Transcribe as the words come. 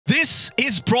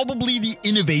This is probably the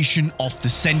innovation of the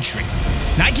century.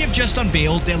 Nike have just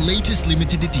unveiled their latest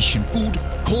limited edition boot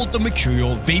called the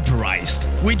Mercurial Vaporized,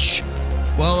 which,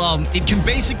 well, it can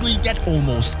basically get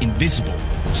almost invisible.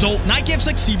 So Nike have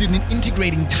succeeded in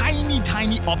integrating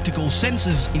tiny optical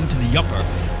sensors into the upper,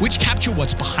 which capture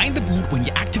what's behind the boot when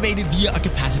you activate it via a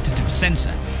capacitive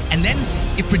sensor, and then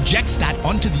it projects that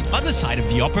onto the other side of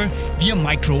the upper via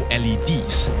micro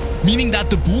LEDs, meaning that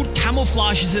the boot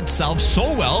camouflages itself so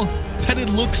well that it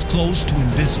looks close to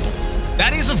invisible.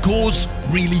 That is, of course,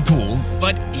 really cool,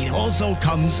 but it also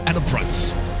comes at a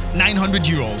price. 900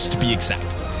 euros to be exact.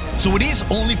 So it is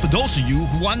only for those of you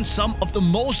who want some of the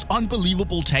most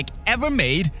unbelievable tech ever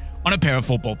made on a pair of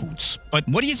football boots. But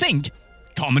what do you think?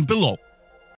 Comment below.